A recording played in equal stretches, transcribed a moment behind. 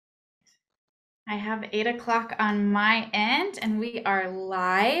I have 8 o'clock on my end and we are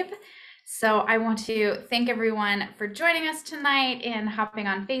live. So I want to thank everyone for joining us tonight and hopping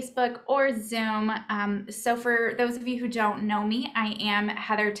on Facebook or Zoom. So for those of you who don't know me, I am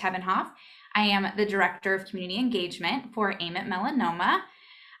Heather Tebenhoff. I am the Director of Community Engagement for AIM at Melanoma.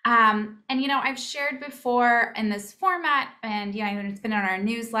 I've shared before in this format, and it's been in our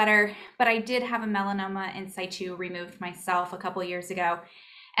newsletter, but I did have a melanoma in situ removed myself a couple years ago,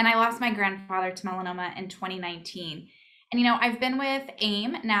 and I lost my grandfather to melanoma in 2019. And I've been with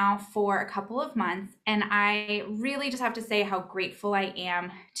AIM now for a couple of months, and I really just have to say how grateful I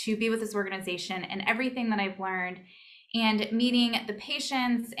am to be with this organization and everything that I've learned, and meeting the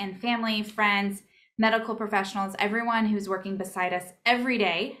patients and family, friends, medical professionals, everyone who's working beside us every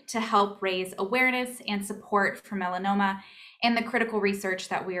day to help raise awareness and support for melanoma and the critical research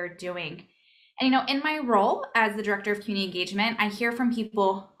that we are doing. And in my role as the Director of Community Engagement, I hear from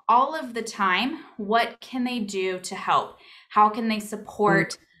people all of the time, what can they do to help? How can they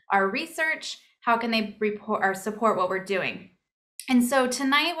support our research? How can they report or support what we're doing? And so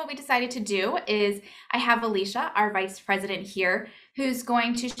tonight, what we decided to do is I have Alicia, our vice president here, who's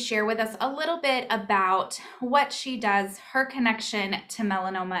going to share with us a little bit about what she does, her connection to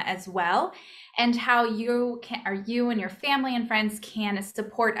melanoma as well, and how you and your family and friends can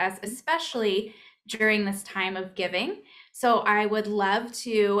support us, especially during this time of giving. So I would love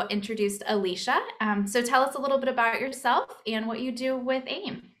to introduce Alicia. So tell us a little bit about yourself and what you do with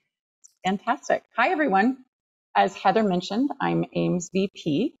AIM. Fantastic. Hi, everyone. As Heather mentioned, I'm AIM's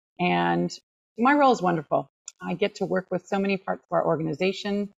VP, and my role is wonderful. I get to work with so many parts of our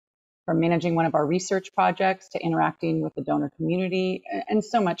organization, from managing one of our research projects to interacting with the donor community, and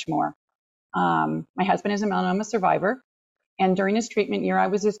so much more. My husband is a melanoma survivor, and during his treatment year, I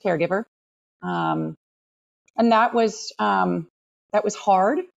was his caregiver. And that was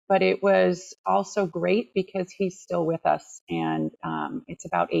hard, but it was also great because he's still with us, and it's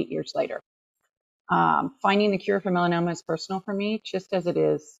about 8 years later. Finding the cure for melanoma is personal for me, just as it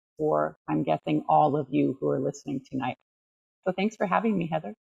is for, I'm guessing, all of you who are listening tonight. So thanks for having me,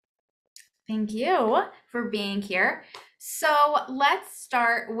 Heather. Thank you for being here. So let's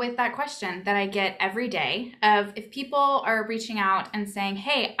start with that question that I get every day of if people are reaching out and saying,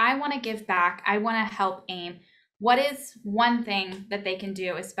 hey, I want to give back, I want to help AIM. What is one thing that they can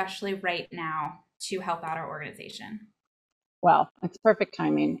do, especially right now, to help out our organization? Well, it's perfect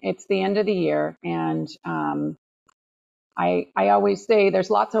timing. It's the end of the year, and I always say there's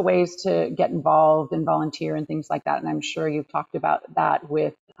lots of ways to get involved and volunteer and things like that. And I'm sure you've talked about that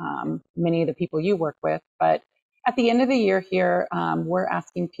with many of the people you work with. But at the end of the year here, we're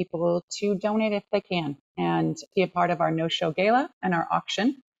asking people to donate if they can and be a part of our no-show gala and our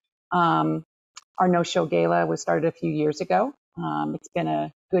auction. Our no-show gala was started a few years ago. It's been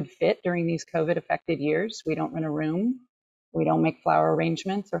a good fit during these COVID-affected years. We don't rent a room. We don't make flower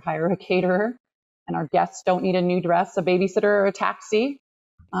arrangements or hire a caterer. And our guests don't need a new dress, a babysitter, or a taxi.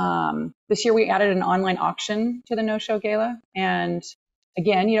 This year we added an online auction to the no-show gala. And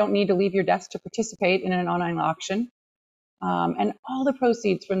again, you don't need to leave your desk to participate in an online auction. And all the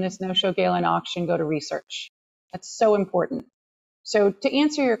proceeds from this no-show gala and auction go to research. That's so important. So to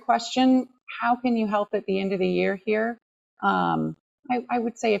answer your question, how can you help at the end of the year here? I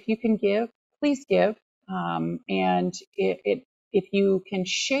would say if you can give, please give. And if you can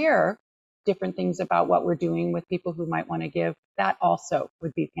share different things about what we're doing with people who might want to give, that also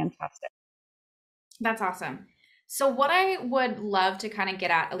would be fantastic. That's awesome. So what I would love to kind of get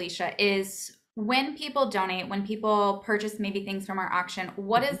at, Alicia, is when people donate, when people purchase maybe things from our auction,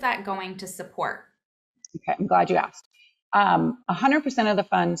 what is that going to support? Okay, I'm glad you asked. 100% of the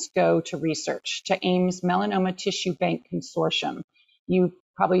funds go to research, to AIM's Melanoma Tissue Bank Consortium. You've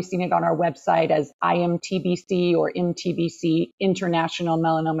probably seen it on our website as IMTBC or MTBC, International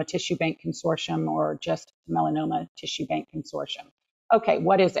Melanoma Tissue Bank Consortium, or just Melanoma Tissue Bank Consortium. Okay,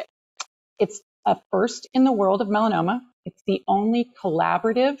 what is it? It's a first in the world of melanoma. It's the only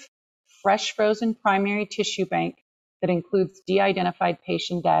collaborative, fresh frozen primary tissue bank that includes de-identified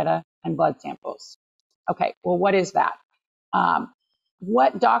patient data and blood samples. Okay, well, what is that?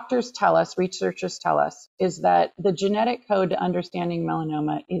 What doctors tell us, researchers tell us, is that the genetic code to understanding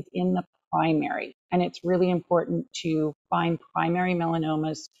melanoma is in the primary. And it's really important to find primary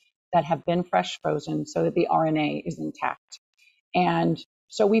melanomas that have been fresh frozen so that the RNA is intact. And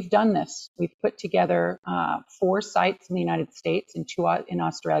so we've done this. We've put together 4 sites in the United States and 2 in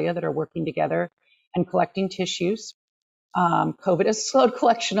Australia that are working together and collecting tissues. COVID has slowed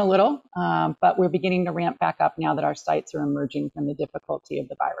collection a little, but we're beginning to ramp back up now that our sites are emerging from the difficulty of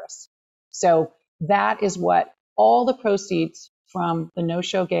the virus. So that is what all the proceeds from the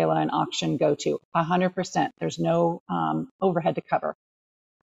no-show gala and auction go to. 100%. There's no overhead to cover.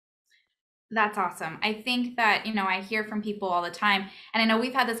 That's awesome. I think that, I hear from people all the time, and I know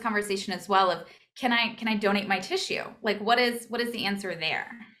we've had this conversation as well of can I donate my tissue? Like what is the answer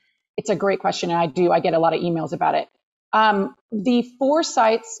there? It's a great question, and I get a lot of emails about it. The 4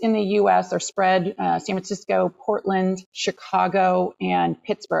 sites in the U.S. are spread San Francisco, Portland, Chicago, and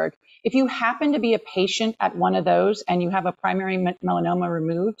Pittsburgh. If you happen to be a patient at one of those and you have a primary melanoma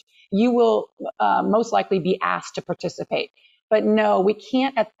removed, you will most likely be asked to participate. But no, we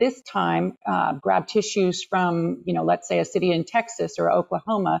can't at this time grab tissues from, let's say a city in Texas or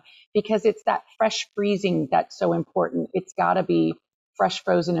Oklahoma, because it's that fresh freezing that's so important. It's got to be fresh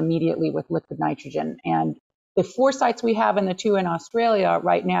frozen immediately with liquid nitrogen. And the 4 sites we have and the 2 in Australia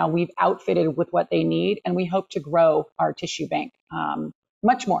right now, we've outfitted with what they need, and we hope to grow our tissue bank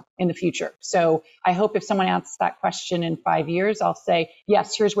much more in the future. So I hope if someone asks that question in 5 years, I'll say,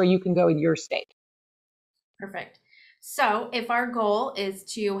 yes, here's where you can go in your state. Perfect. So if our goal is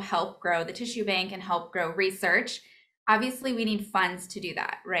to help grow the tissue bank and help grow research, obviously we need funds to do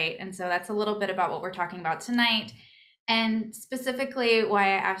that, right? And so that's a little bit about what we're talking about tonight. And specifically why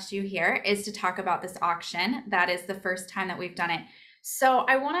I asked you here is to talk about this auction. That is the first time that we've done it. So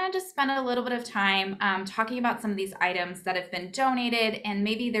I wanted to spend a little bit of time talking about some of these items that have been donated and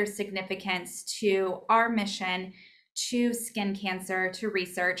maybe their significance to our mission, to skin cancer, to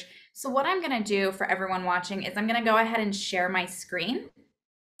research. So what I'm going to do for everyone watching is I'm going to go ahead and share my screen.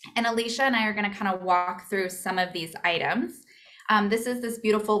 And Alicia and I are going to kind of walk through some of these items. This is this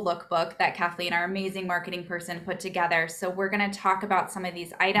beautiful lookbook that Kathleen, our amazing marketing person, put together. So we're going to talk about some of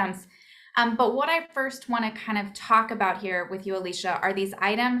these items. But what I first want to kind of talk about here with you, Alicia, are these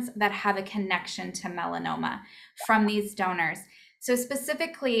items that have a connection to melanoma from these donors. So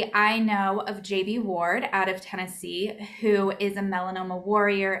specifically, I know of JB Ward out of Tennessee, who is a melanoma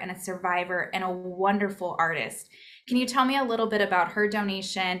warrior and a survivor and a wonderful artist. Can you tell me a little bit about her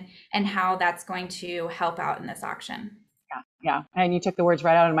donation and how that's going to help out in this auction? Yeah. And you took the words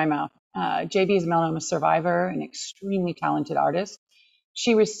right out of my mouth. JB is a melanoma survivor, an extremely talented artist.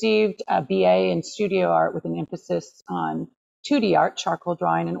 She received a BA in studio art with an emphasis on 2D art, charcoal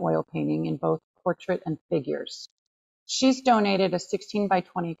drawing, and oil painting in both portrait and figures. She's donated a 16 by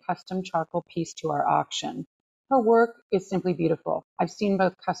 20 custom charcoal piece to our auction. Her work is simply beautiful. I've seen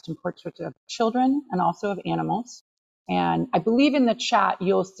both custom portraits of children and also of animals. And I believe in the chat,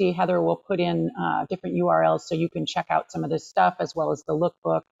 you'll see Heather will put in different URLs so you can check out some of this stuff as well as the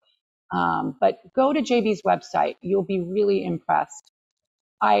lookbook. But go to JB's website. You'll be really impressed.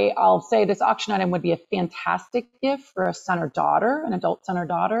 I'll say this auction item would be a fantastic gift for a son or daughter, an adult son or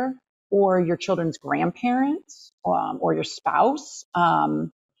daughter, or your children's grandparents, or your spouse.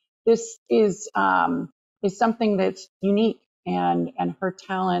 This is something that's unique, and her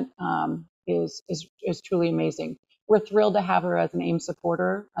talent is truly amazing. We're thrilled to have her as an AIM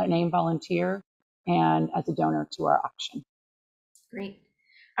supporter, an AIM volunteer, and as a donor to our auction. Great.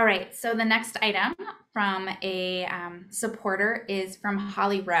 All right, so the next item from a supporter is from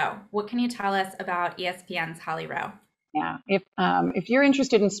Holly Rowe. What can you tell us about ESPN's Holly Rowe? Yeah, if you're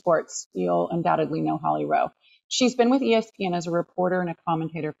interested in sports, you'll undoubtedly know Holly Rowe. She's been with ESPN as a reporter and a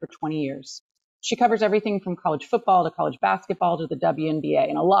commentator for 20 years. She covers everything from college football to college basketball to the WNBA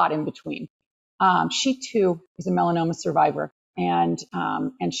and a lot in between. She too is a melanoma survivor, and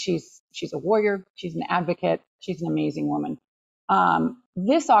she's a warrior. She's an advocate. She's an amazing woman.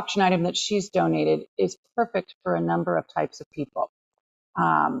 This auction item that she's donated is perfect for a number of types of people.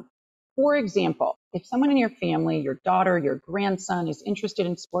 For example, if someone in your family, your daughter, your grandson is interested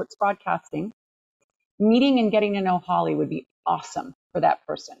in sports broadcasting, meeting and getting to know Holly would be awesome for that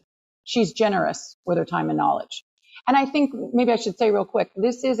person. She's generous with her time and knowledge. And I think maybe I should say real quick,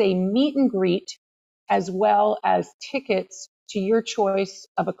 this is a meet and greet as well as tickets to your choice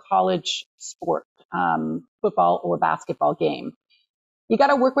of a college sport, football or basketball game. You got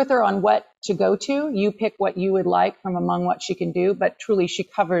to work with her on what to go to. You pick what you would like from among what she can do, but truly she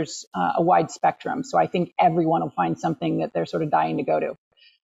covers a wide spectrum. So I think everyone will find something that they're sort of dying to go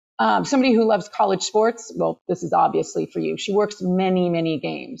to. Somebody who loves college sports, well, this is obviously for you. She works many, many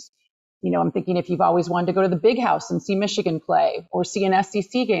games. I'm thinking if you've always wanted to go to the big house and see Michigan play, or see an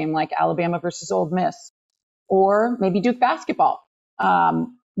SEC game like Alabama versus Ole Miss, or maybe Duke basketball,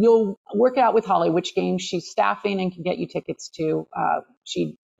 you'll work out with Holly which games she's staffing and can get you tickets to.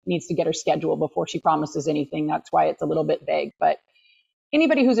 She needs to get her schedule before she promises anything. That's why it's a little bit vague. But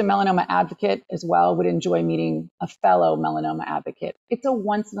anybody who's a melanoma advocate as well would enjoy meeting a fellow melanoma advocate. It's a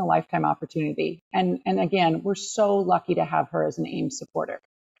once in a lifetime opportunity. And again, we're so lucky to have her as an AIM supporter.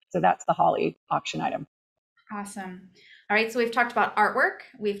 So that's the Holly auction item. Awesome. All right, so we've talked about artwork,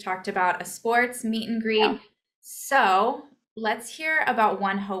 we've talked about a sports meet and Yeah. greet. So let's hear about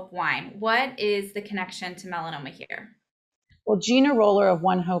One Hope Wine. What is the connection to melanoma here? Well, Gina Roller of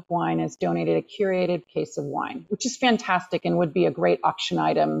One Hope Wine has donated a curated case of wine, which is fantastic and would be a great auction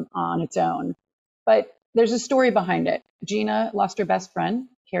item on its own. But there's a story behind it. Gina lost her best friend,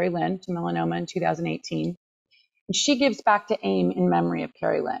 Carrie Lynn, to melanoma in 2018. And she gives back to AIM in memory of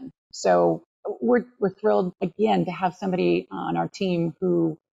Carrie Lynn. So we're thrilled again to have somebody on our team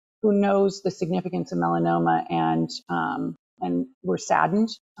who knows the significance of melanoma, and we're saddened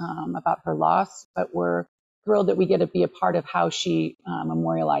about her loss, but we're thrilled that we get to be a part of how she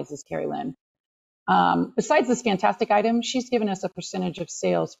memorializes Carrie Lynn. Besides this fantastic item, she's given us a percentage of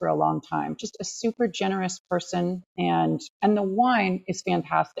sales for a long time. Just a super generous person, and the wine is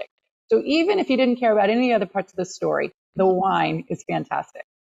fantastic. So even if you didn't care about any other parts of the story, the wine is fantastic.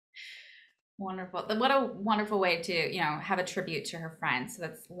 Wonderful. What a wonderful way to, have a tribute to her friend. So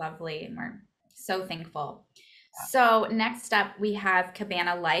that's lovely. And we're so thankful. So next up, we have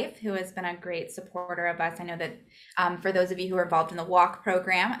Cabana Life, who has been a great supporter of us. I know that for those of you who are involved in the walk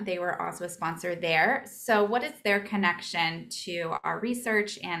program, they were also a sponsor there. So what is their connection to our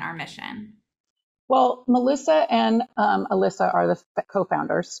research and our mission? Well, Melissa and Alyssa are the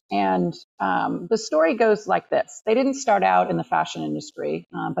co-founders, and the story goes like this. They didn't start out in the fashion industry,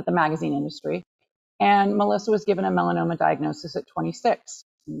 but the magazine industry. And Melissa was given a melanoma diagnosis at 26.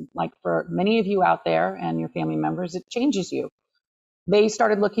 Like for many of you out there and your family members, it changes you. They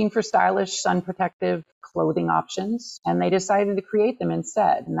started looking for stylish, sun protective clothing options, and they decided to create them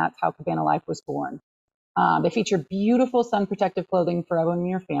instead. And that's how Cabana Life was born. They feature beautiful sun protective clothing for everyone in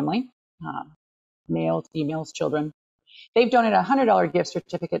your family, um, males, females, children. They've donated a $100 gift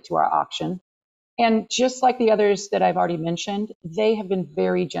certificate to our auction. And just like the others that I've already mentioned, they have been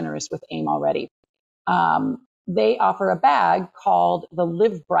very generous with AIM already. They offer a bag called the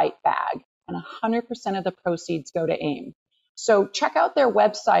Live Bright bag, and 100% of the proceeds go to AIM. So check out their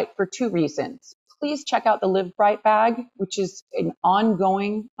website for two reasons. Please check out the Live Bright bag, which is an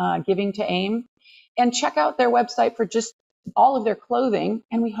ongoing giving to AIM, and check out their website for just all of their clothing.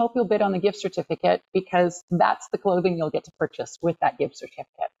 And we hope you'll bid on the gift certificate because that's the clothing you'll get to purchase with that gift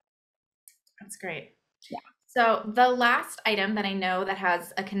certificate. That's great. Yeah. So the last item that I know that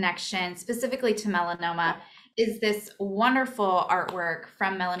has a connection specifically to melanoma is this wonderful artwork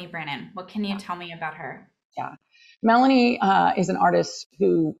from Melanie Brannon. What can you tell me about her? Yeah. Melanie is an artist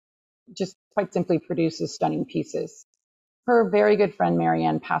who just quite simply produces stunning pieces. Her very good friend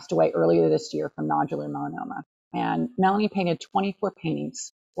Marianne passed away earlier this year from nodular melanoma, and Melanie painted 24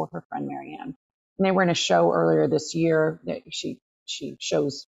 paintings for her friend Marianne. And they were in a show earlier this year that she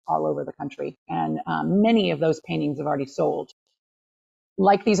shows all over the country, and many of those paintings have already sold.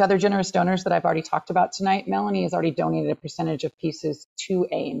 Like these other generous donors that I've already talked about tonight, Melanie has already donated a percentage of pieces to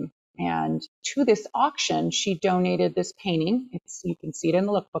AIM. And to this auction, she donated this painting. You can see it in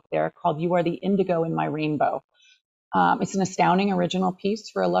the lookbook there, called "You Are the Indigo in My Rainbow." It's an astounding original piece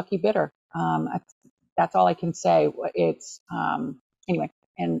for a lucky bidder. That's all I can say. It's anyway,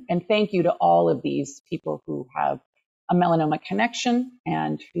 and thank you to all of these people who have a melanoma connection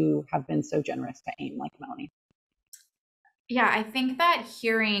and who have been so generous to AIM, like Melanie. Yeah, I think that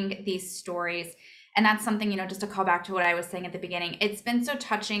hearing these stories, and that's something, just to call back to what I was saying at the beginning, it's been so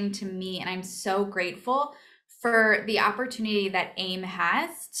touching to me, and I'm so grateful for the opportunity that AIM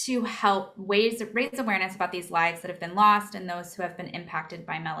has to help raise awareness about these lives that have been lost and those who have been impacted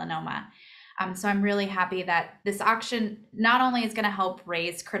by melanoma. So I'm really happy that this auction not only is going to help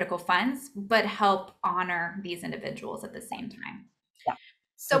raise critical funds, but help honor these individuals at the same time. Yeah.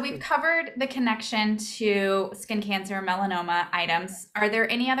 So we've covered the connection to skin cancer, melanoma items. Are there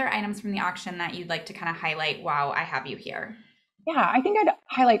any other items from the auction that you'd like to kind of highlight while I have you here? Yeah, I think I'd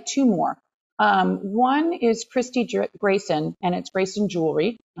highlight two more. One is Christy Grayson, and it's Grayson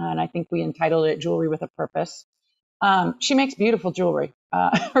Jewelry, and I think we entitled it Jewelry with a Purpose. She makes beautiful jewelry.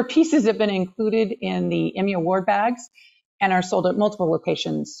 Her pieces have been included in the Emmy Award bags and are sold at multiple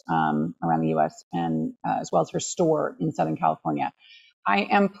locations around the U.S. and as well as her store in Southern California. I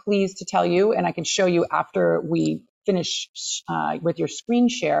am pleased to tell you, and I can show you after we finish with your screen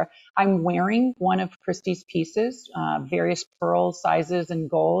share, I'm wearing one of Christy's pieces, various pearl sizes and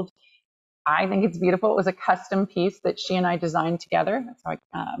gold. I think it's beautiful. It was a custom piece that she and I designed together. That's how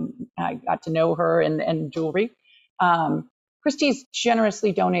I got to know her and jewelry. Christy's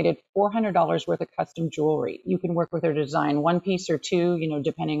generously donated $400 worth of custom jewelry. You can work with her to design one piece or two,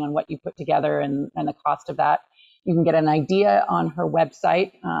 depending on what you put together and the cost of that. You can get an idea on her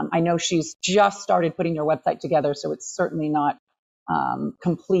website. I know she's just started putting her website together, so it's certainly not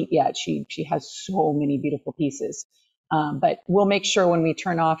complete yet. She has so many beautiful pieces. But we'll make sure when we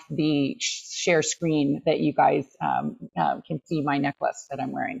turn off the share screen that you guys can see my necklace that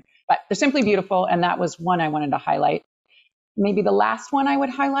I'm wearing. But they're simply beautiful, and that was one I wanted to highlight. Maybe the last one I would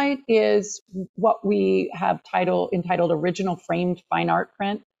highlight is what we have entitled Original Framed Fine Art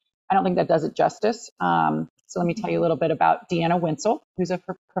Print. I don't think that does it justice. So let me tell you a little bit about Deanna Winsel, who's a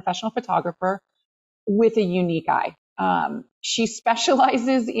professional photographer with a unique eye. She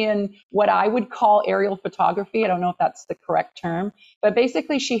specializes in what I would call aerial photography. I don't know if that's the correct term, but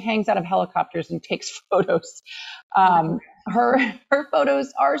basically she hangs out of helicopters and takes photos. Her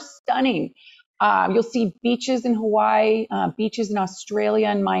photos are stunning. You'll see beaches in Hawaii, beaches in Australia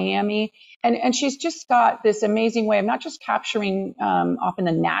and Miami. And she's just got this amazing way of not just capturing often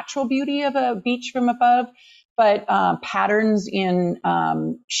the natural beauty of a beach from above, but patterns in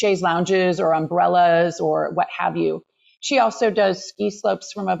chaise lounges or umbrellas or what have you. She also does ski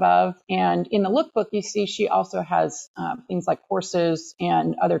slopes from above. And in the lookbook, you see she also has things like horses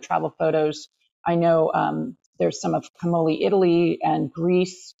and other travel photos. I know there's some of Camoli, Italy and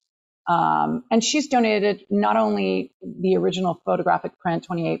Greece. And she's donated not only the original photographic print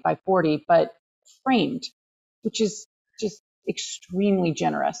 28 by 40, but framed, which is just extremely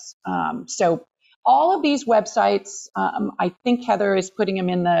generous. So all of these websites, I think Heather is putting them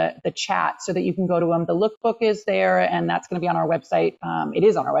in the chat so that you can go to them. The lookbook is there, and that's going to be on our website. It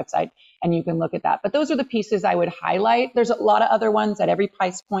is on our website, and you can look at that. But those are the pieces I would highlight. There's a lot of other ones at every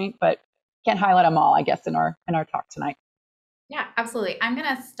price point, but can't highlight them all, I guess, in our talk tonight. Yeah, absolutely. I'm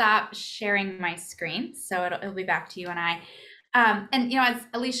going to stop sharing my screen, so it'll be back to you and I. And as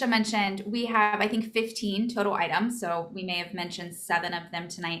Alicia mentioned, we have, I think, 15 total items. So we may have mentioned 7 of them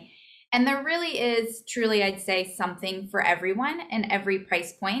tonight. And there really is truly, I'd say, something for everyone in every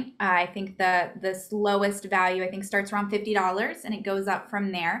price point. I think the lowest value, I think, starts around $50 and it goes up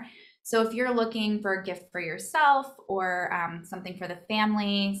from there. So if you're looking for a gift for yourself or something for the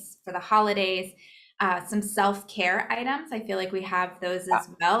families, for the holidays, some self-care items, I feel like we have those as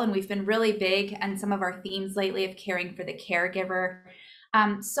well. And we've been really big on some of our themes lately of caring for the caregiver.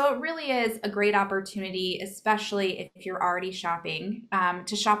 So it really is a great opportunity, especially if you're already shopping,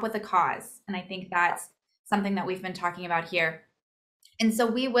 to shop with a cause. And I think that's something that we've been talking about here. And so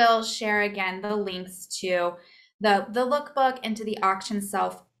we will share again the links to the lookbook and to the auction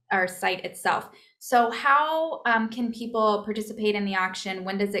site itself. So how can people participate in the auction?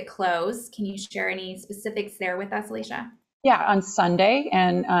 When does it close? Can you share any specifics there with us, Alicia? Yeah, on Sunday,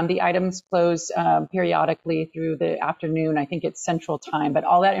 and the items close periodically through the afternoon. I think it's Central Time, but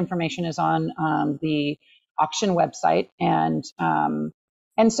all that information is on the auction website. And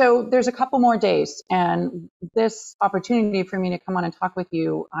so there's a couple more days, and this opportunity for me to come on and talk with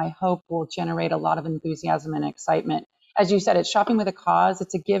you, I hope will generate a lot of enthusiasm and excitement. As you said, it's shopping with a cause.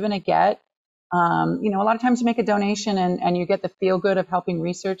 It's a give and a get. A lot of times you make a donation and you get the feel good of helping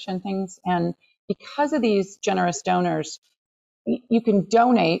research and things. And because of these generous donors, you can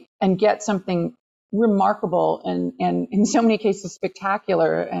donate and get something remarkable and in so many cases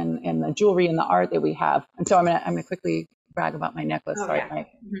spectacular and the jewelry and the art that we have. And so I'm gonna quickly brag about my necklace. Oh, Sorry,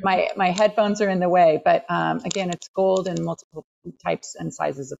 yeah. my headphones are in the way, but again, it's gold and multiple types and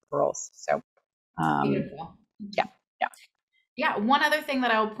sizes of pearls. So Beautiful. yeah. Yeah, one other thing that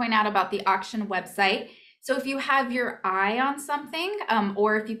I will point out about the auction website. So if you have your eye on something,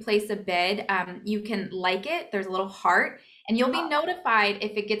 or if you place a bid, you can like it. There's a little heart, and you'll be notified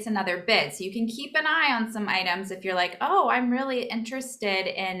if it gets another bid. So you can keep an eye on some items if you're like, oh, I'm really interested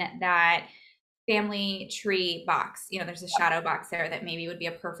in that family tree box. There's a shadow box there that maybe would be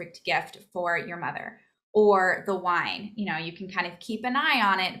a perfect gift for your mother. Or the wine, you can kind of keep an eye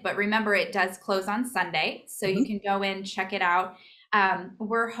on it, but remember it does close on Sunday. So you can go in, check it out.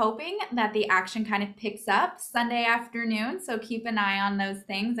 We're hoping that the action kind of picks up Sunday afternoon. So keep an eye on those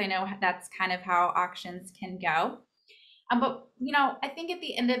things. I know that's kind of how auctions can go. But I think at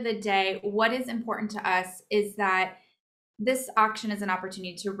the end of the day, what is important to us is that this auction is an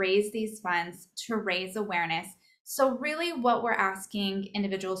opportunity to raise these funds, to raise awareness. So really what we're asking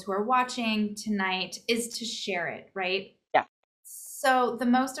individuals who are watching tonight is to share it, right? Yeah. So the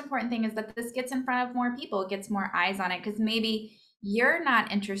most important thing is that this gets in front of more people, gets more eyes on it, because maybe you're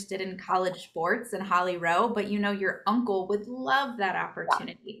not interested in college sports and Holly Rowe, but your uncle would love that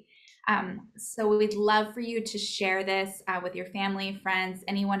opportunity. So we'd love for you to share this with your family, friends,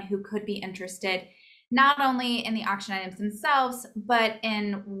 anyone who could be interested, not only in the auction items themselves, but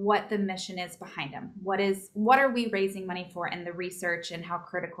in what the mission is behind them. What are we raising money for, and the research and how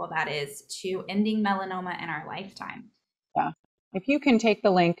critical that is to ending melanoma in our lifetime. Yeah. If you can take the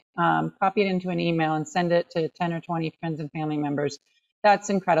link, copy it into an email and send it to 10 or 20 friends and family members, that's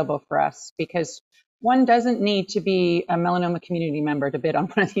incredible for us, because one doesn't need to be a melanoma community member to bid on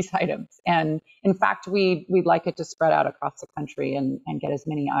one of these items. And in fact, we'd like it to spread out across the country and get as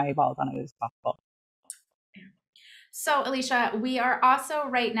many eyeballs on it as possible. So, Alicia, we are also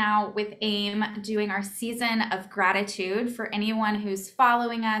right now with AIM doing our season of gratitude. For anyone who's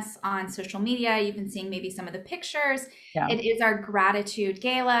following us on social media, you've been seeing maybe some of the pictures. Yeah. It is our gratitude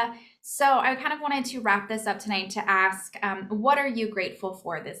gala. So, I kind of wanted to wrap this up tonight to ask, what are you grateful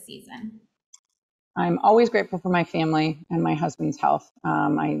for this season? I'm always grateful for my family and my husband's health.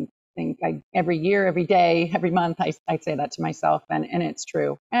 I think every year, every day, every month, I say that to myself, and it's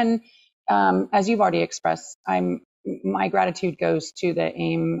true. And as you've already expressed, my gratitude goes to the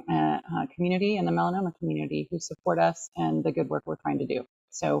AIM community and the melanoma community who support us and the good work we're trying to do.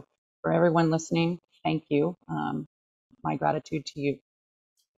 So for everyone listening, thank you. My gratitude to you.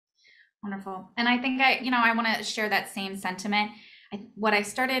 Wonderful. And I think I want to share that same sentiment. What I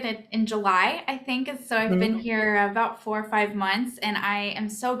started in July, I think, is so I've been here about 4 or 5 months, and I am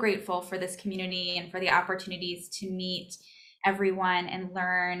so grateful for this community and for the opportunities to meet everyone and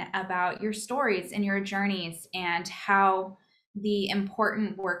learn about your stories and your journeys and how the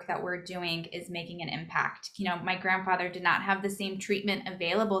important work that we're doing is making an impact. My grandfather did not have the same treatment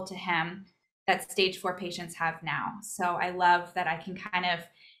available to him that stage 4 patients have now. So I love that I can kind of,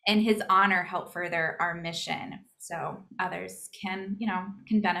 in his honor, help further our mission so others can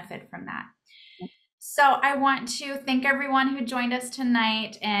benefit from that. So I want to thank everyone who joined us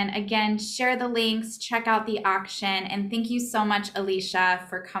tonight, and again, share the links, check out the auction, and thank you so much, Alicia,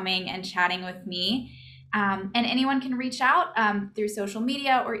 for coming and chatting with me. And anyone can reach out through social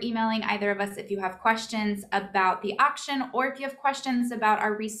media or emailing either of us if you have questions about the auction, or if you have questions about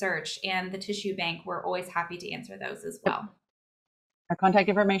our research and the tissue bank. We're always happy to answer those as well. Our contact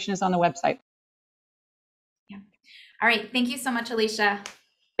information is on the website. Yeah. All right. Thank you so much, Alicia.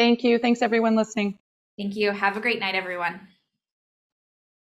 Thank you. Thanks, everyone listening. Thank you. Have a great night, everyone.